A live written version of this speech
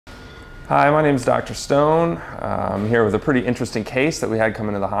Hi, my name is Dr. Stone. I'm here with a pretty interesting case that we had come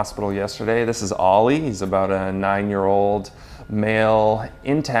into the hospital yesterday. This is Ollie. He's about a 9-year-old male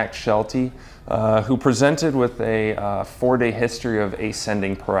intact Sheltie who presented with a 4-day history of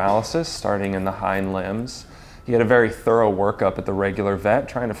ascending paralysis starting in the hind limbs. He had a very thorough workup at the regular vet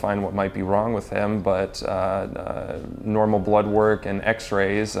trying to find what might be wrong with him, but normal blood work and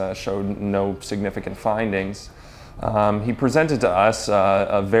x-rays showed no significant findings. He presented to us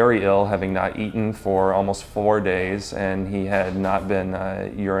very ill, having not eaten for almost 4 days, and he had not been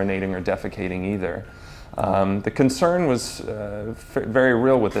urinating or defecating either. The concern was very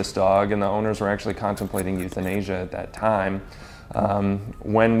real with this dog, and the owners were actually contemplating euthanasia at that time.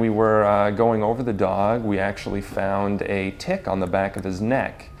 When we were going over the dog, we actually found a tick on the back of his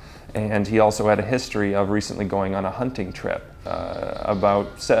neck. And he also had a history of recently going on a hunting trip.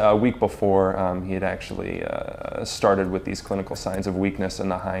 About a week before, he had actually started with these clinical signs of weakness in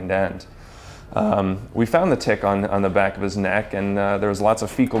the hind end. We found the tick on the back of his neck, and there was lots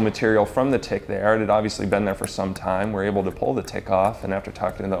of fecal material from the tick there. It had obviously been there for some time. We were able to pull the tick off, and after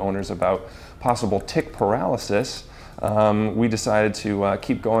talking to the owners about possible tick paralysis, we decided to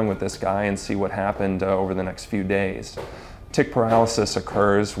keep going with this guy and see what happened over the next few days. Tick paralysis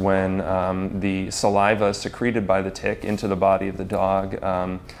occurs when the saliva secreted by the tick into the body of the dog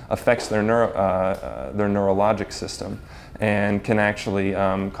affects their neurologic system and can actually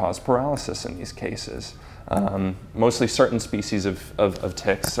cause paralysis in these cases. Mostly certain species of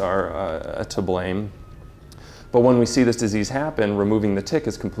ticks are to blame. But when we see this disease happen, removing the tick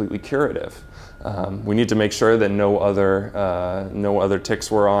is completely curative. We need to make sure that no other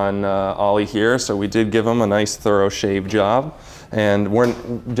ticks were on Ollie here, so we did give him a nice thorough shave job, and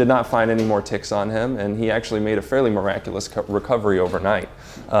did not find any more ticks on him, and he actually made a fairly miraculous recovery overnight.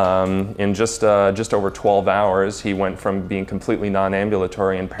 In just over 12 hours, he went from being completely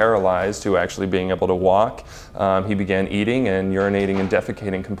non-ambulatory and paralyzed to actually being able to walk. He began eating and urinating and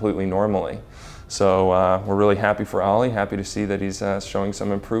defecating completely normally. So we're really happy for Ollie, happy to see that he's showing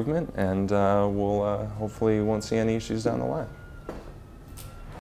some improvement, and we'll hopefully won't see any issues down the line.